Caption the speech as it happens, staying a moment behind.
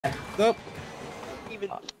Nope. We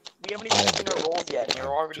haven't even seen our roles yet, and you're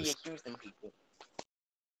already accusing people.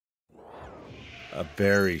 A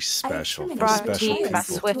very special, Brought to you by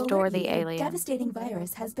people. Swiftor the alien. Devastating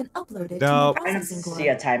virus has been uploaded No. to my I don't processing see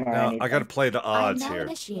a core. timer or No, anything. I gotta play the I'm odds now here.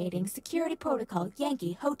 initiating security protocol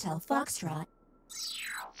Yankee Hotel Foxtrot.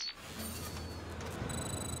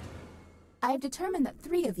 I've determined that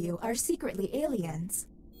 3 of you are secretly aliens.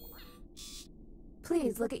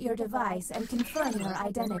 Please look at your device and confirm your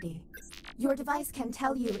identity. Your device can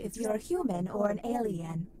tell you if you're human or an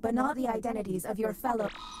alien, but not the identities of your fellow.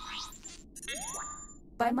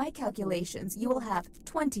 By my calculations, you will have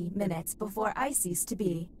 20 minutes before I cease to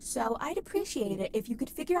be. So I'd appreciate it if you could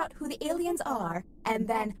figure out who the aliens are and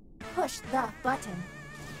then push the button.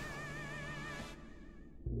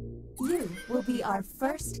 You will be our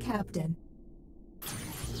first captain.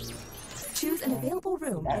 Choose an available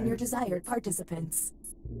room and your desired participants.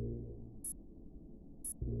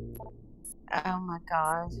 Oh my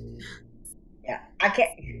gosh. Yeah, I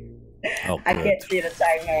can't. Oh, I good. can't see the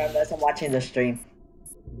timer unless I'm watching the stream.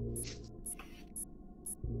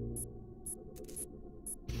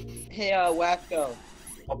 Hey, Wacko.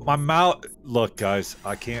 My mouth. Look, guys,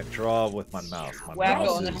 I can't draw with my mouth. My Wacko, mouth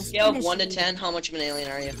on a is, scale of 1 to 10, how much of an alien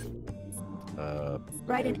are you?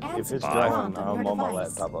 Write an If answer it's to the drawing, prompt on I'm your on my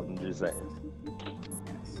device. laptop. I'm just saying.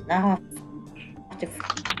 No.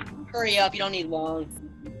 Hurry up, you don't need long.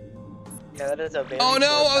 Yeah, that is a very Oh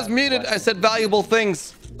no, I was muted. I said valuable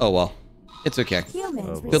things. Oh well, it's okay.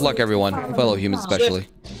 Humans Good luck, received everyone, the fellow humans following especially.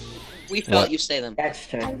 We felt What? you say them. That's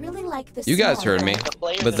true. I really like the You guys smell heard me, of-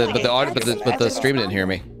 but the stream didn't hear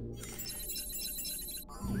me.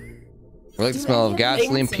 I like the smell of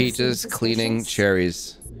gasoline, peaches, cleaning,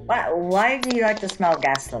 cherries. Why do you like the smell of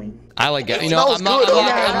gasoline? I like It you know, smells I'm not, good,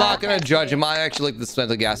 I'm not gonna judge him. I actually like the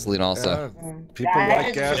smell of gasoline also. people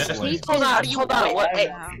like gasoline. Hold on, hold on. What, hey,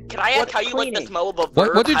 can I ask how you like the smell of a verb?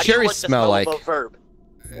 What do How do you cherries like the smell like? Of a verb?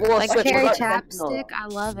 Well, Like Swift, cherry what about chapstick, I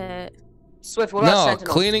love it. Swift, what about No,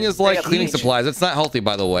 Sentinel? cleaning is like Like a cleaning peach. supplies. It's not healthy,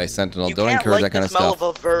 by the way, Sentinel. You Don't can't encourage like that kind the of smell stuff.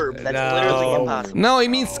 of a verb. That's literally impossible. No, he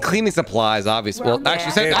means cleaning supplies, obviously. Well,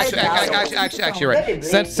 actually, actually, you're right.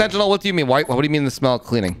 Sentinel, what do you mean? What do you mean the smell of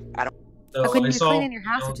cleaning? Like when you're cleaning your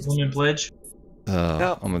house, it just Women pledge.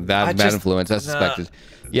 I'm a bad influence, as suspected.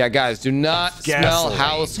 Yeah, guys, do not smell Gasoline.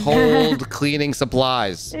 household cleaning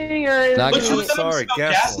supplies. Not But you good. Sorry,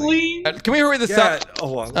 gasoline. Can we hurry this up?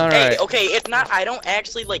 Oh, All Hey, right. okay, it's not. I don't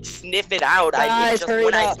actually like sniff it out. I Guys, it's just hurry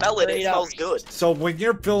when I up, smell it, hurry it up. smells good. So when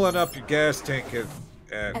you're filling up your gas tank at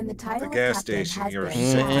And the title the of gas captain station, has you're been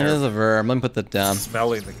sitting It is there a verb. Let me put that down.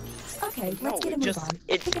 smelling the. Okay, No, let's get a it move just on.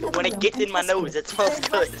 it's Pick another when it room gets and in my test nose, it smells There's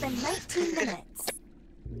good. less than 19 minutes.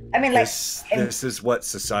 I mean, like, This is what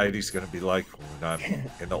society's gonna be like when we're not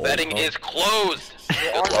in the old Betting home. is closed.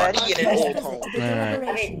 We're already in an old home.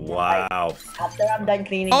 I mean, Wow. after I'm done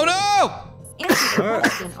cleaning. Oh no! Answer the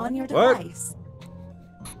question on your What? device.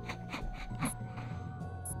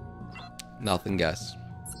 Nothing, guess.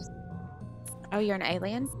 Oh, you're an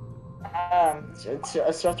alien?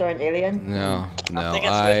 Swiftor an alien? No, no. I think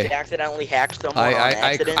Swift accidentally hacked someone on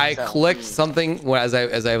accident. I so- clicked something as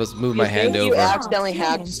I was moving my hand You over. accidentally Humans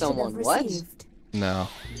hacked should someone. have What? received. No.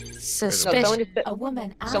 Suspicious. A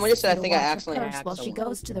woman asks Someone just said, you I to think I watch her accidentally purse hacked while she someone.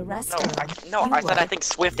 goes to the No, restroom. no, You I said I would. think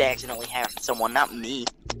Swift accidentally hacked someone, not me.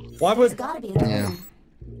 Why It's would gotta be a Yeah.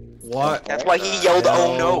 dude. what? That's why he yelled,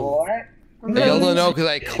 "Oh no!" Or I yelled no because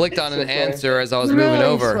I clicked on an answer as I was moving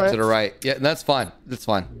over to the right. Yeah, that's fine. That's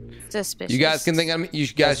fine. Suspicious. You guys can think you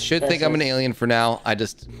guys should think I'm an alien for now. I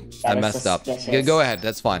messed up. Yeah, go ahead.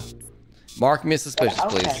 That's fine. Mark me as suspicious,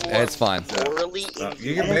 please. It's fine. Morally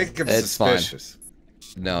You can make him It's fine. suspicious.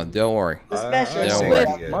 No, don't worry. Suspicious. Don't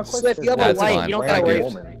worry. Swift, you have a That's wife. fine. You don't gotta worry.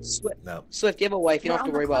 Woman. No. Swift, you have a wife. You We're don't have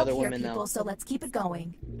to on worry the about clock other here, women people, now. so let's keep it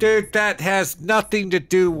going. Dude, that has nothing to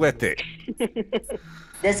do with it.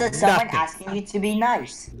 This is someone Nothing. asking you to be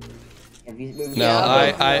nice. If you,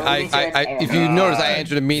 No, if you notice, I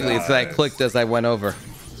answered immediately. It's that I clicked as I went over.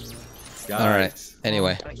 All right.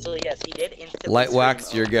 Anyway, Actually, yes, he did instantly. light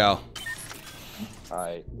wax, your go.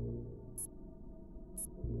 Alright.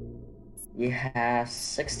 You have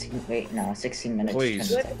 16. Wait, no, 16 minutes. Please.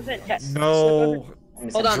 Swift wasn't No.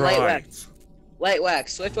 Hold on, light Dry. wax. Light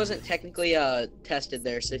wax. Swift wasn't technically tested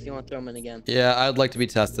there, so if you want to throw him in again. Yeah, I'd like to be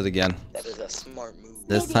tested again. That is a smart move.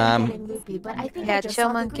 This Maybe I'm time. getting loopy, but I think I Yeah, just Chill saw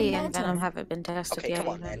the Monkey Green and Lantern. Venom haven't been tested Okay, yet. come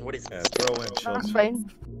on, either. man. What is Yeah, this? throw in children.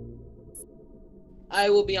 Fine. I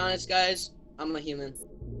will be honest, guys. I'm a human.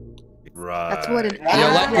 Right. That's what it is. Yo,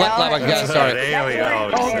 let get That's started. what alien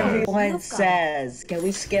always says. Everyone says. Can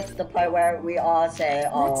we skip the part where we all say,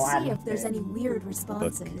 "Oh, Let's see I'm if there's any weird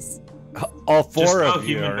responses. All Just four spell of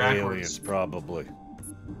you human are backwards. aliens, probably.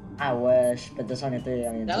 I wish, but there's only 3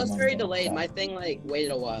 aliens. That was in very one delayed. game, My thing like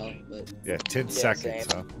waited a while, but. Yeah, 10 Yeah, seconds, same.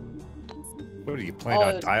 huh? What are you playing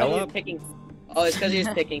on it's 'cause he was dial-up? picking. Oh, it's because he was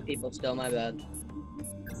picking people still. My bad.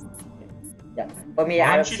 Yeah, but me, Why I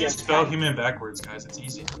don't don't you see just a spell time. human backwards, guys? It's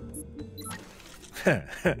easy.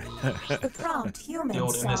 The prompt The humans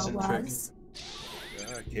old saw innocent trick. was,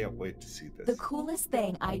 I can't wait to see the this. coolest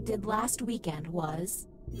thing I did last weekend was.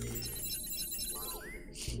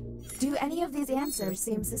 Do any of these answers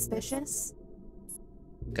seem suspicious?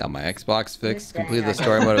 Got my Xbox fixed. Completed the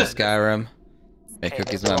story mode of Skyrim. Make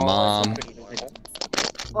cookies with my mom.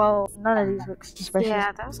 Well, none of these look suspicious.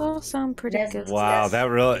 Yeah, those all sound pretty Yes. good. Wow, that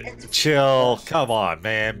really... Chill. Come on,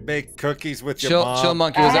 man. Make cookies with your mom. Chill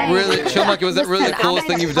Monkey, was that really Chill Monkey, was that really the Listen, coolest I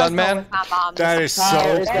thing made a you've done, puzzle man? with my mom That this is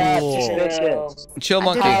morning. so cool. Chill I did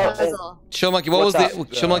Monkey. a puzzle. Chill Monkey, what was What's the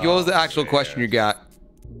Chill Monkey, what was the actual question you got?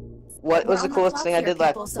 What was the Well, coolest thing I here, did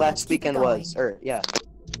people, so let's last keep it weekend going. was, or yeah.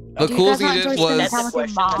 The Do you coolest guys thing you want did to spend was time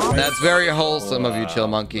with your mom? that's very wholesome of you, Chill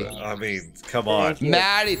Monkey. I mean, come on.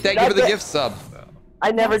 Maddie, thank you for the gift sub. I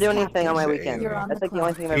never do Yes, anything on my Captain. weekend. You're on That's the like the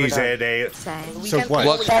only thing I've ever He's done. an A. Same. So Weekends what? only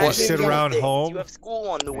What- have Sit to do around things. home? You have school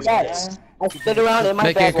on the Yes. weekends. I sit around in my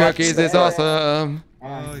Making bed watching cookies is sports. awesome.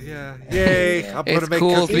 Oh, yeah. Yay. I'm going It's to make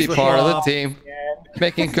cool to cookies be with part of the mom. team.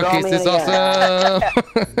 Making Throw cookies me is in awesome.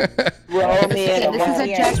 Roll me in. This is a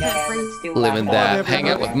Yeah, judgment yeah, free. do Living one. that. Hang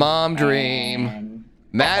out with mom dream. And-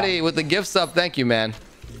 Maddie with the gift sub, thank you, man.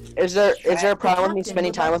 Is there a problem with me Captain spending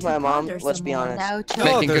would time like with my to mom? ponder Let's be some more. honest. No, chill.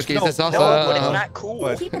 Making there's cookies no- is No, but it's awesome. not cool.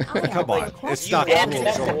 But Keep an eye out come for on, the it's question. not and cool.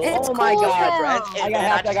 it's So- It's Oh my cool. God, friends, I and got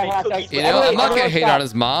hacked, I got actually hacked. cookies You with know, mom. I'm not gonna Everyone hate stop. on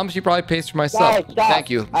his mom. She probably pays for my Guys, stuff. stop. Thank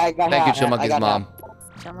you. I got Thank you, hacked. Chill I Monkey's got mom.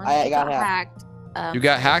 Someone I got got hacked. hacked. You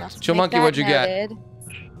got hacked? let's Chill make Monkey, that what'd you get? noted.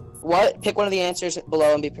 What? Pick one of the answers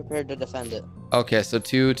below and be prepared to defend it. Okay, so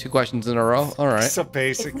two questions in a row. All right. So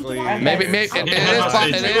basically... Maybe it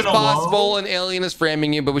Yeah, is possible an alien is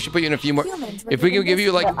framing you, but we should put you in a few more. Humans If we can give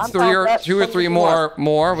you like I'm two or three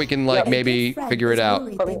more, we can like A maybe good friend figure it is out.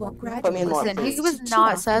 worried Put they me- won't put me in more. graduate Listen, he with was a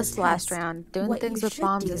not 2 sus on last tests. round. Doing What things you with should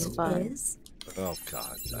bombs do is fun. is- Oh,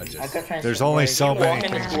 God. A good There's friendship only is so You many walk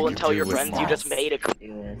into things school you and can tell do your with friends you mom. just made a cookie,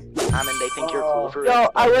 do this. and they think you're cool for it. Yo,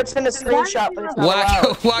 I would send a screenshot, but it's not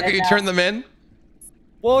allowed. Wacko, you turn them in?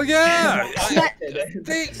 Well, yeah.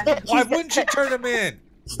 Why wouldn't you turn them in?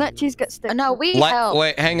 Snatchies get stick. No, we help.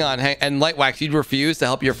 Wait, hang on. And Lightwax, you'd refuse to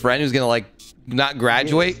help your friend who's gonna like not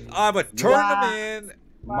graduate? I would turn them in.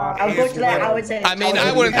 Unfortunately, I would say. I mean,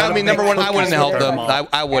 I wouldn't. I mean, number one, I wouldn't help them.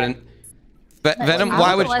 I wouldn't. Venom,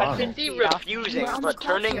 why would? I can see refusing, but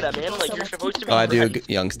turning them in like you're supposed to be. Oh, I do, friends.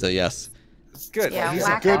 youngster. Yes. It's good. Yeah, He's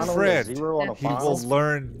a Wacko. good friend. Zero on a He will five.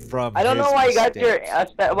 learn from I don't his know why you got your mistakes.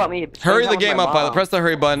 upset about me. Hurry the spending time with game my up, Pilot. mom. Press the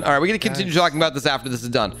hurry button. All right, we're gonna continue talking about this after this is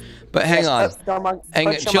done. But hang on. Hang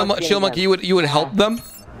on. Chill Monkey, you would help them?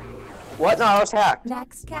 What? No, I was hacked.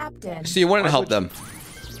 Next captain. So you wouldn't help them?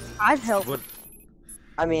 I'd help.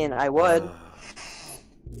 I mean, I would.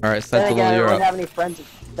 All right, Then Central again, I don't really Europe. have any friends.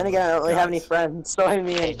 Then again, I don't really have any friends. So I Hey,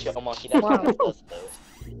 mean, chill monkey, that's what it does, though.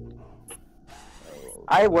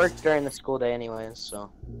 I work during the school day anyways,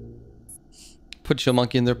 so. Put Chill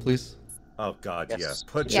Monkey in there, please. Oh, God, Yes. yes.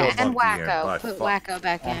 Put Yeah, Joe and Monkey in. Wacko. by Put fuck. Wacko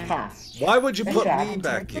back in. Why would you put me Entered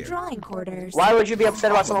back the in? drawing quarters. Why would you be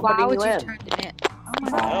upset about someone Why putting would you you in? turn them in?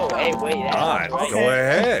 Oh, hey, wait, that's Fine, right. go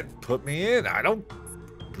ahead. Put me in. I don't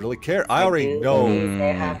really care. I already know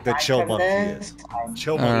the Chill Monkey is.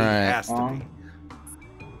 Chill Monkey Alright. has to be.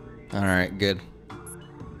 All right, good.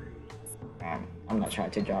 I'm not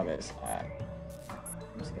trying to draw this.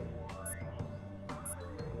 Just kidding.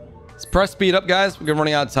 Let's press speed up, guys. We're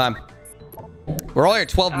running out of time. We're only at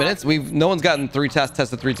 12 minutes. No one's gotten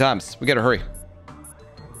tested 3 times. We gotta hurry.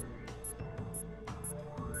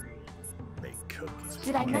 Make cookies.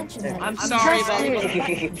 Did I mention that? I'm it's sorry,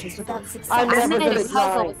 impossible without success? I'm I never made gonna a puzzle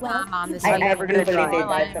try. with my mom this I I'm week. never gonna do believe they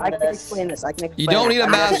try. died from I can this. explain this. I can explain You don't need a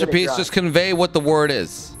I'm never gonna masterpiece. try. Just convey what the word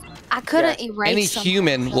is. I couldn't erase Any something.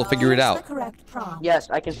 human will figure it Here's out. the correct prompt. Yes,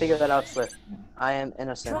 I can figure that out, Swift. I am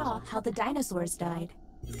innocent. Draw how the dinosaurs died.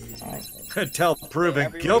 Until proven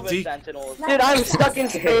Everyone guilty. with Sentinels. Dude, I'm stuck in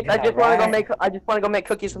space. I just want to go Right. make. I just want to go make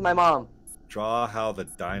cookies with my mom. Draw how the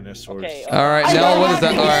dinosaurs. Okay, All right, I now know what is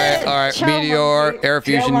that? how All to right, do all right. Chill Meteor, Monkey. Air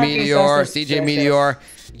Fusion Chill Monkey, Meteor, so CJ suspicious. Meteor.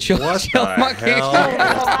 Chill What monkey. the hell is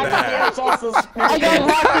that?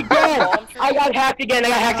 I got hacked again. I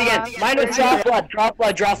got hacked again. Mine was draw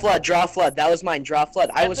flood. That was mine, draw flood.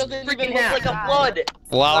 I That was doesn't freaking even look hacked. like a flood.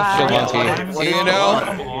 Wow, chill monkey. You know?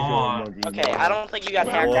 Come on. Okay, I don't think you got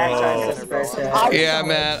hacked Whoa. that time. Yeah,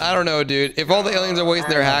 man. I don't know, dude. If all the aliens are wasting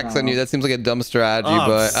their hacks on you, that seems like a dumb strategy, I'm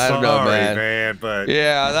but I don't know, sorry, man. but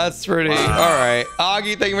Yeah, that's pretty. All right.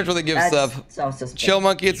 Augie, thank you much for the gift sub. Chill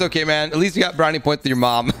monkey, it's okay, man. At least you got brownie points to your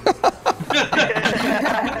mom.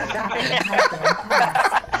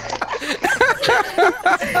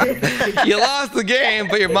 You lost the game,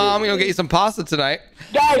 but your mom gonna get you some pasta tonight.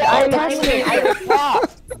 Guys, I was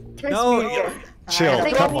no, chill.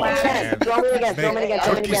 Come on, man. Throw me again. Make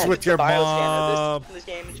cookies with your mom.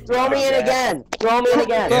 Throw me in again. Throw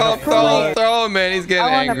him in. He's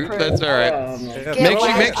getting angry. That's all right.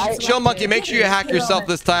 Chill monkey. Make sure you hack yourself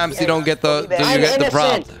this time so you don't get the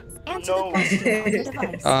prompt. No.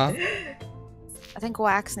 I think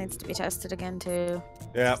wax needs to be tested again too.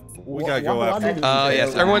 Yeah, we gotta go after.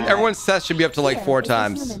 Yes. Everyone's test should be up to like 4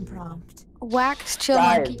 times. Wax, chill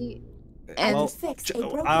monkey, and I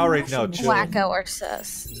already know. Chill. Wacko or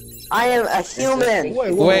sus. I am a human.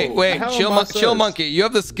 Wait. Chill monkey. You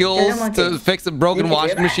have the skills to fix a broken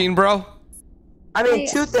washing machine, bro? I mean,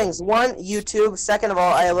 2 things. 1, YouTube. Second of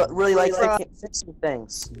all, I really like fixing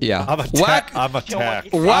things. Yeah. I'm attacked.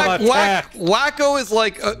 Wacko is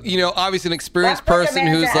like, obviously an experienced person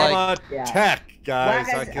who's like. I'm attacked, guys.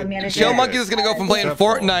 Chill monkey is gonna go from playing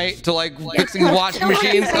Fortnite to like fixing washing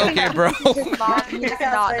machines. Okay, bro. Hang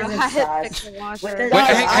on.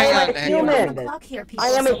 I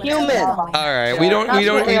am a human. All right, we don't.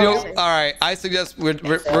 All right, I suggest we're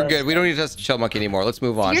good. We don't need to test chill monkey anymore. Let's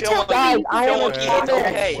move on. Guys, I am a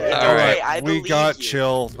human. All right, we got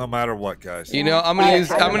chill no matter what, guys. I'm gonna use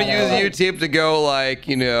YouTube to go like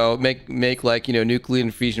make like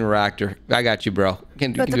nuclear fusion reactor. I got you, bro.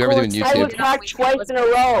 Can do everything with YouTube. I was hacked twice in a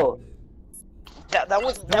row.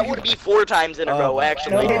 That would be 4 times in a row,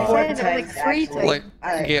 actually. Yeah,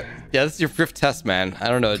 this is your 5th test, man. I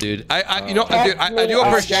don't know, dude. I do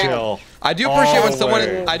appreciate. I do appreciate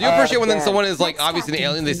when someone is like obviously an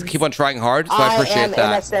alien. They keep on trying hard, so I appreciate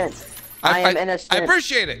that. I am innocent. I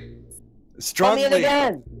appreciate it. Strongly.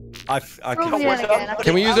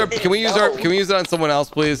 Can we use it on someone else,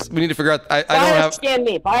 please? We need to figure out. I don't have.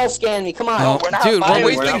 Bio scan me. Come on. Dude, we're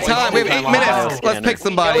wasting time. We have 8 minutes. Let's pick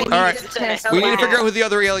somebody. All right. We need to figure out who the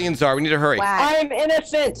other aliens are. We need to hurry. I'm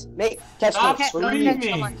innocent. Test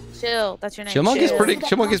me. Chill. That's your name. Chill monkey's pretty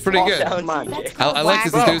good. I like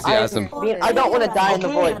his enthusiasm. I don't want to die in the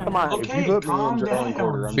void. Come on.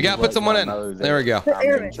 We gotta put someone in. There we go.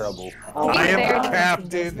 I'm in trouble. I am the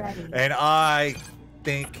captain, and I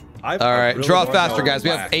think. All right, draw faster, guys.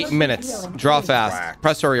 We have 8 minutes. Draw fast.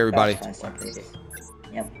 Press hurry, everybody.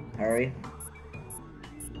 Yep, hurry.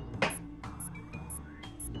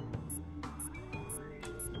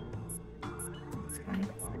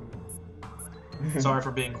 Sorry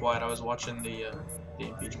for being quiet. I was watching the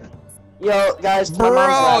impeachment. Yo, guys.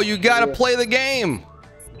 Bro, you gotta play the game.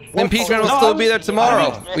 The impeachment will still be there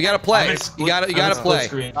tomorrow. We gotta play. You gotta play.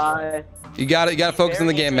 You gotta focus on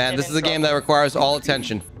the game, man. This is a game that requires all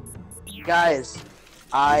attention. Guys,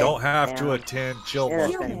 you don't have to attend chill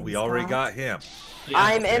monkey. We already got him.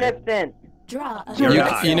 I'm innocent. You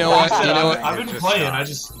know what? I've been playing. I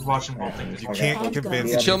just watching both things. You can't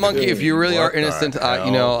convince Chill monkey. If you really are innocent,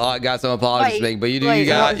 I got some apologies to make. But you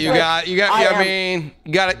got. I mean,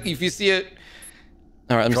 you got it. If you see it.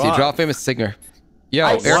 All right, let me see. Draw a famous singer. Yo,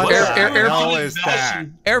 Air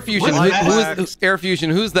Fusion. Who's Air Fusion?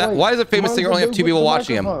 Who's that? Why does a famous singer only have 2 people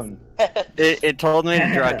watching him? It told me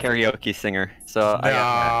to draw a karaoke singer, so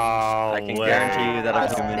I can guarantee you that I'm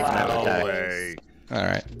human and I will die. All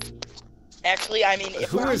right. Actually, I mean,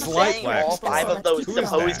 if we're saying all 5 of those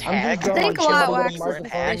supposed hacks, think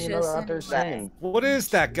Lightwax what is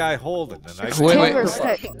that guy holding? Wait.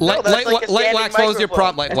 Lightwax, what was your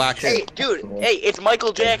prompt, Lightwax? Hey, dude. Hey, it's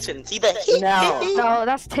Michael Jackson. See that? No,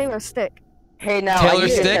 that's Taylor Stick. Hey, now. Taylor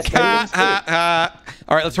Stick? Ha, ha, ha.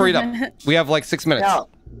 All right, let's hurry it up. We have like 6 minutes.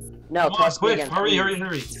 No, quick. Hurry.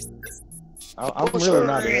 I'm really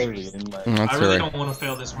not ready. I really don't want to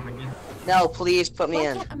fail this one again. No, please put me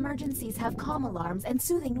in. Emergencies have calm alarms and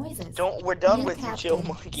soothing noises. We're done with you, chill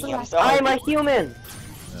monkey. I'm sorry. I'm a human.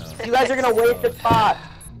 No. You guys are gonna waste the spot.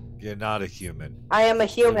 You're not a human. I am a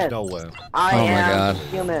human. There's no way. I am a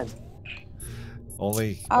human.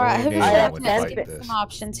 Only. All right, only who's got some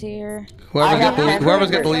options here?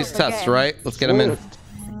 Whoever's got the least tests, right? Let's get them in.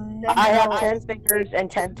 I have 10 fingers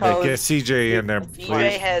and 10 toes. Get CJ in there, please.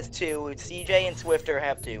 CJ has 2. CJ and Swiftor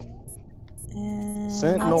have 2.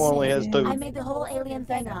 Sentinel only has 2. I made the whole alien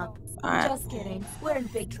thing up. Alright. Just kidding. We're in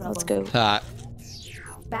big trouble. Let's go.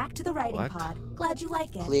 Back to the writing What? pod. Glad you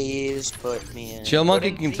like it. Please put me in. Chill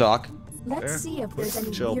Monkey can talk. Let's see if there's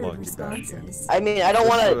any Chill weird monkey back here. responses. I mean, I don't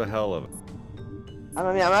want For to. the hell of it. I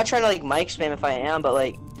mean, I'm not trying to like mic spam if I am, but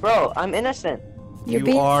like, bro, I'm innocent. You're You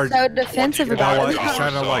being are- so defensive You know about what? it.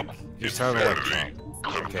 You're sounding like Trump.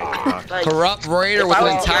 Okay, Like, Corrupt Raider with if I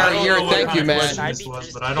an was- entire I don't year. know what Thank you, man. question I'd this be was,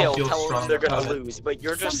 just but I don't chill, feel tell them strong they're gonna about it. lose, but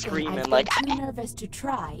you're just Something screaming I'd like. be too nervous to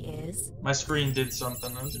try is. My screen did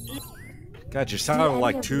something. God, you're sounding any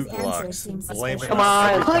like of two these answers Glocks. seem Blaming suspicious? Come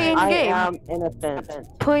on, Play in I game. am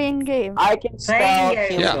innocent. Play in game. I can spell Play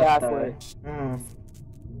in human game. backwards.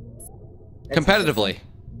 Competitively.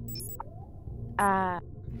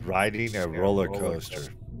 Riding a roller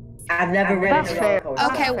coaster. I've never ridden That's a roller fair. coaster.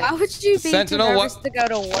 Okay, why would you be Sentinel, too what- nervous to go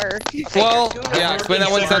to work? Well, you're too yeah, nervous explain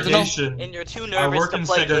that one, Sentinel. And you're too I nervous work to in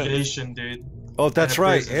play games. segregation, dude. Oh, that's In a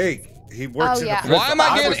right. prison. Hey, he works Oh, in yeah. a prison. Why am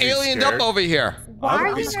I would getting be aliened scared. up over here? Why I are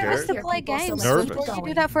would be you nervous scared. to play games? Nervous. You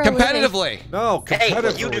do that for a living. Competitively. No, Hey,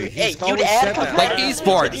 competitively. you do. He's Hey, you'd always add said that. Like competitive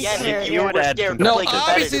esports. to the end if You you would were add scared to No, play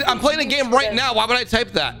obviously, competitively. I'm playing a game right now. Why would I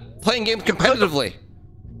type that? Playing games competitively.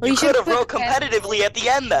 You could have put wrote competitively at the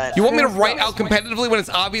end then. You want me to write out competitively when it's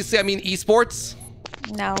obviously I mean esports?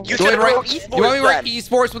 No. You Do I should have wrote write? esports You want me to write then.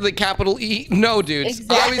 esports with a capital E? No, dudes.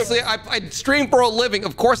 Exactly. Obviously, I stream for a living.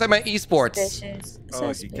 Of course, I meant esports. Suspicious. Oh,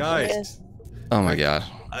 you guys. Suspicious. Oh my god.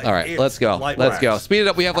 All right, It's let's go. light Let's go. wax. Speed it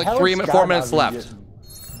up. We have like How 3 is minutes, 4 minutes skydiving left. just-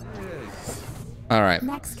 All right.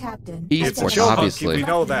 Next captain. Esports, It's Chill obviously. Monkey. We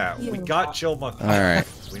know that. We got Chill Monkey. All right.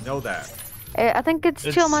 We know that. I think it's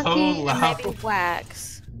It's Chill so Monkey. loud. Maybe wax.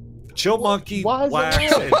 Chill Monkey, Why is it Wax,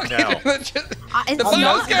 loud? and Nell. It's If I was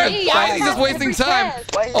not scared, me. why I is he just have wasting every time?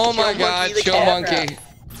 test. Why is Oh my Chill god, Monkey the Chill camera? Monkey.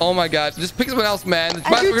 Oh my god, just pick someone else, man.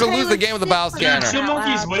 We're do gonna lose the Taylor game with the Swift. bow Dude, scanner. Chill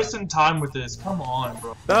Monkey's wasting time with this. Come on,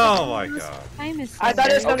 bro. Oh my god. Famous I thought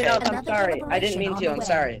it was coming Okay. out. I'm sorry. I didn't mean to. I'm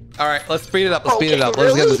sorry. All right, let's speed it up. Let's speed it up.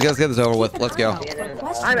 Let's get this over with. Let's go. I'm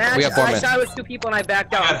We actually. got 4 I minutes. shot with 2 people and I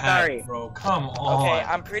backed I out. got I'm sorry. hacked, bro. Come on. Okay,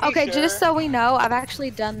 I'm pretty Okay, sure. just so we know, I've actually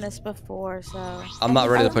done this before, so. I'm not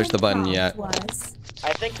ready to push the button yet.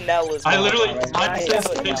 I think Nell is. I literally, wrong. mine says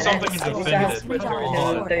pick something and defend it. Come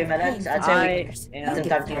on. 3 minutes. I'd I say am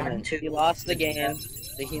Sometimes you human. have two. We lost the game.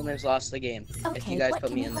 The humans lost the game. If Okay, you guys what put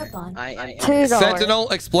can me you in there, help on? I am. $2. Sentinel,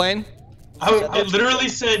 explain. I literally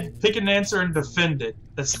said pick an answer and defend it.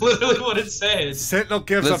 That's literally what it says. Sentinel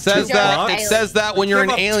gives It up says 2 that. bucks. It says that when you're Give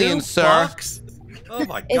an up alien, 2 sir. bucks? Oh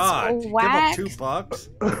my It's god. Give wax. up 2 bucks?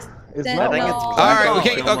 It's Then not I think no. it's All right, Oh,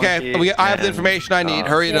 okay, Chill okay. Monkey I have the and, information I need.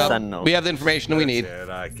 Hurry it up. Sentinel. We have the information we need. That's it,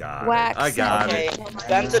 I got Wax. it. I got Okay, it.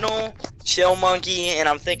 Sentinel, Chill Monkey, and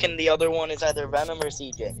I'm thinking the other one is either Venom or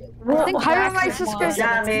CJ. I think How am I wax is one. suspicious?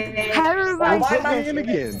 Yeah, I mean, How am why I am I suspicious? in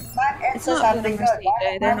again. It's not Venom or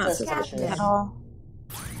CJ. They're not suspicious at all.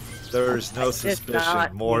 There's no It's just suspicion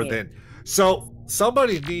not more me. than. So,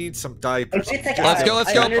 somebody needs some diapers. If you think Let's go,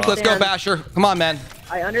 let's go, I let's go, understand. Basher. Come on, man.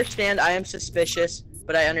 I understand I am suspicious,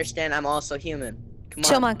 but I understand I'm also human. Come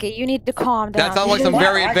Chill on. Monkey, you need to calm down. That sounds like some Why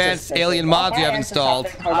very am I advanced suspicious? alien mods you have installed.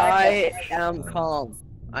 I am calm.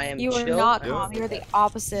 I am You are chill. not calm. You're the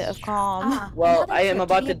opposite of calm. Well, I am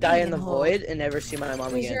about to die in the void and never see my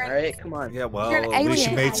mom again. You're- All right, come on. Yeah, well, You're an at least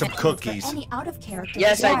you alien. made some cookies. Any out of character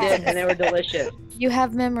Yes, I did, responses. and they were delicious. You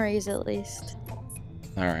have memories at least.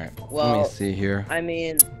 All right. Let Well, me see here. I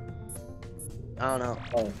mean, I don't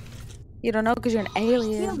know. You don't know because you're an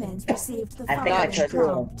alien. Humans received the I think I following tried to-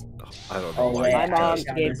 prompt. I don't know Oh, why. yeah. My mom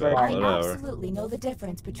gave birth. I Whatever. absolutely know the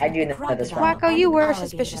difference I between do a know this crocodile one. Wacko, and you an were alligator.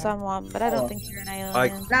 suspicious on one, but I don't think you're an alien.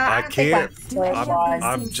 I I can't. Do any of these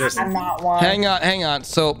I'm seem just- I'm not one. Hang on.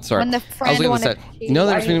 So, sorry. When the I was friend gonna wanted say, to you know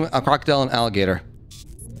the cheat. difference between a crocodile and alligator?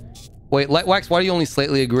 Wait, Wax, why do you only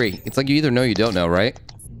slightly agree? It's like you either know or you don't know, right?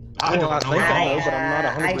 I don't know. I think I know, but I'm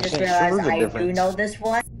not I just 100% realized sure the I do difference. know this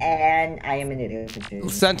one, and I am an idiot.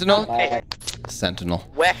 Sentinel? Hey, Sentinel.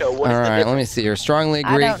 Wacko, what All is the right, let difference? me see here. Strongly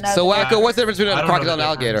I agree. don't know So, the Wacko, what's the difference between I a don't know crocodile and the an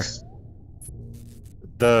alligator? difference.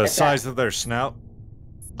 The size of their snout.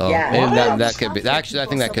 Oh, Yeah. maybe that could be. Actually, I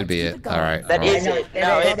think that could be it. All right. That is it.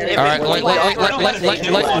 No, it All right, it-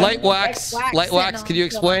 light wax. Could you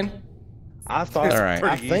explain? I thought. All right.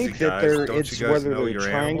 I Pretty think easy, that guys. there Don't it's you guys whether know the your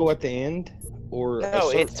triangle animals? at the end or No,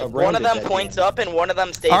 it's a one of them rounded points at up and one of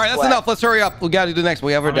them stays All right, that's flat. enough. Let's hurry up. We got to do the next one.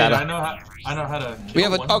 We have our I mean, data. I know how to. We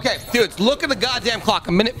have kill a one. okay, dudes. Look at the goddamn clock.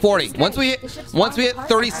 A minute 40. Once we hit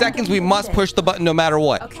 30 seconds, we must push the button no matter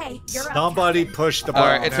what. Okay, you're up. Somebody push the All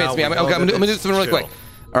button. right, it's now. me. We I'm know gonna that do it's something really chill. quick.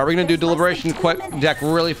 All right, we're gonna do deliberation quick deck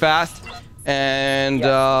really fast, and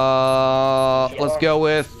let's go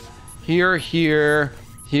with here.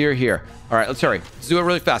 All right, let's hurry. Let's do it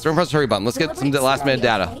really fast. Everyone press the hurry button. Let's get some last minute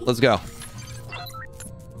data. Let's go.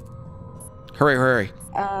 Hurry.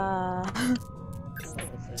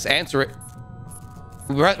 Just answer it.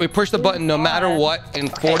 We push the button no matter what in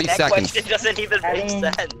 40 that seconds. question doesn't even make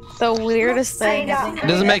sense. The weirdest thing. It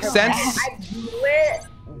doesn't make sense.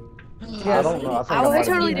 I don't know. I would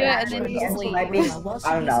totally do it and then just leave. I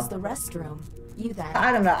don't know. The restroom. You then.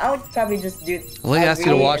 I don't know. I would probably just do. Well, he asked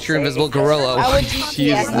you to watch your invisible gorilla. I would She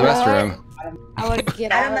uses the restroom. I would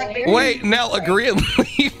get out of there. Wait, Nell, agree and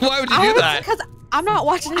leave. Why would you do that? Because I'm not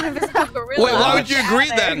watching an invisible gorilla. Wait, why would you agree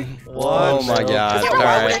then? Oh my god. All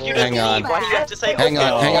right, hang on. Why do you have to say Hang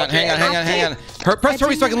on. Press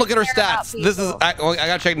hurry so I can look at her stats. This is I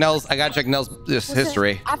gotta check Nell's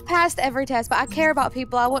history. I've passed every test, but I care about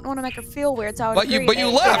people. I wouldn't want to make her feel weird, so I would But you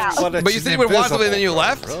left. But you said you would watch something and then you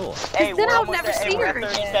left? Hey, then we're I would almost never at- see we're her at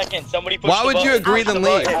 30 again. seconds. Somebody push Why the would you button. agree then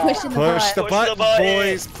leave? Push the button,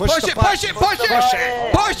 boys. Push it. Push it.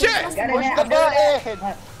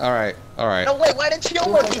 All right. No, wait, why did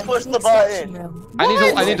Chillmonkey push the button?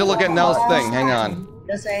 I need to look at Nell's thing. Hang on.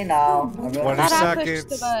 Just say no. 20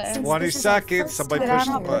 seconds. 20 seconds. Somebody push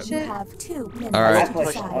the button. You have 2 minutes. All right. I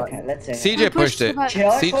pushed it. Okay, let's see. CJ pushed it.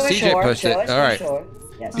 CJ pushed it. All right.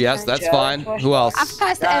 Yes, that's fine. Who else? I've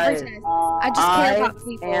passed every test. I just care about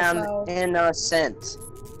people. So. Innocent.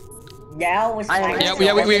 Yeah,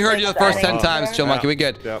 we heard you the first 10 times, Chill Monkey. We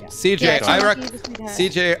good. Yep.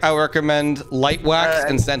 CJ, I recommend Light Wax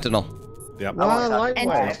and Sentinel. Yep. No, I like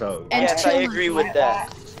wax though. Yes, I agree with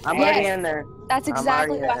that. I'm already in there. That's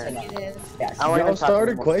exactly I'm what I already think it is. Yes. Y'all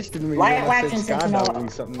started questioning me. Light when I wax said and Skydive Sentinel.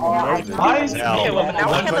 was something Why is Yeah,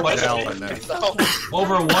 one question.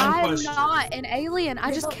 Over one I'm question. not an alien.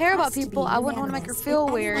 I just care about people. I wouldn't want to make her feel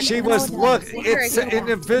weird. She was, look, it's an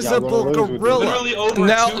invisible gorilla. Literally over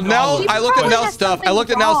Nell, I looked at probably Nell's has stuff. I something looked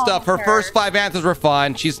at Nell's wrong stuff. Her with first her. 5 answers were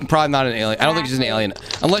fine. She's probably not an alien. I don't think she's an alien.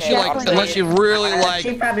 Unless you like, unless you really like.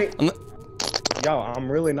 She probably. Yo,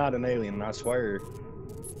 I'm really not an alien, I swear.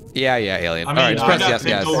 Yeah, alien. I All mean, right, just I press got yes,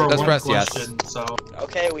 picked guys. over Let's one press yes. question, so.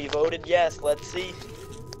 Okay, we voted yes. Let's see.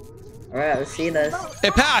 Alright, let's see this.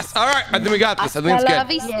 It passed. All right, I think we got this. I think it's La good.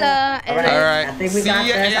 vista. All I right. think we See got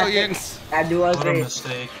ya, this. aliens. I do What a agree.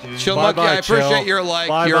 mistake, dude. Chill Monkey, I appreciate your like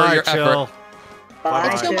your effort. Bye,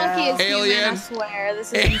 The chill monkey is Alien. human, I swear. This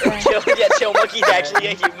is insane. Chillmonkey's actually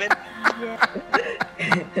a human.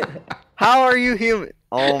 How are you human?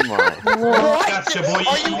 Oh my. Gotcha, boy.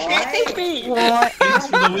 Are you kidding me? Thanks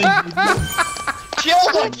for the win.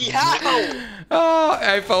 Chillmonkey, how? Oh,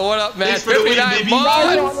 Apho, what up, man? Thanks for the win, 59 baby.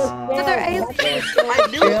 months. So they're aliens. I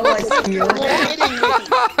knew it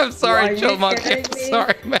was I'm sorry, Chill Monkey. I'm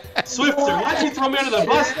sorry, man. Swiftor, why'd you throw me under the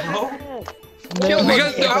bus, bro?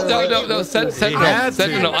 Because no,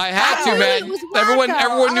 Sentinel. I had to, man.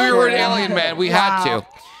 Everyone knew you were an alien, man. We had to.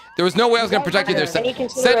 There was no way I was gonna protect you there,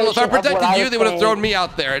 Sentinel. If I protected you, they would have thrown me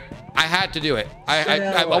out there. I had to do it.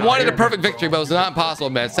 I wanted a perfect victory, but it was not impossible,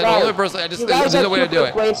 man. Sentinel, the only person, there's no way to do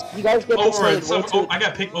it. You guys get I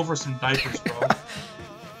got picked over some diapers, bro.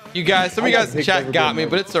 You guys, some of you guys in the chat got me,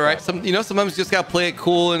 but it's all right. Sometimes you just gotta play it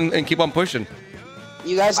cool and keep on pushing.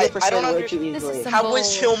 You guys get I don't persuaded way too understand. easily. How is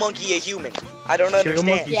Chillmonkey a human? I don't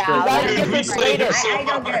understand. Dude, we played him so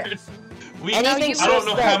hard. I don't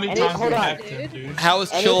know how many times we hacked him, dude. How is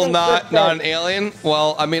Chill not an alien?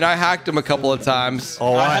 Well, I mean, I hacked him a couple of times.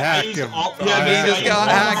 Oh, I hacked him. He just got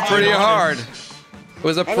hacked pretty hard. It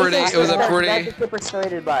was a pretty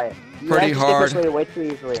persuaded by it. pretty hard. Way too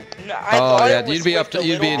easily. Oh yeah, you'd be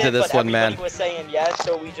into this one, man. Was saying yes,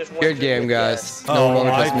 so we just Good game, guys. No one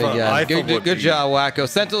will trust me again. Good job, Wacko.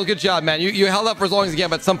 Sentinel, good job, man. You held up for as long as you can,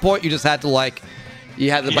 but at some point you just had to like. You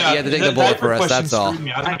had to take the bullet for us. That's all.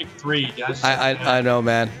 I know,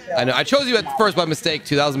 man. I know. I chose you at first by mistake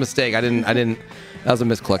too. That was a mistake. I didn't. That was a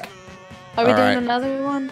misclick. Are we All doing right. another one?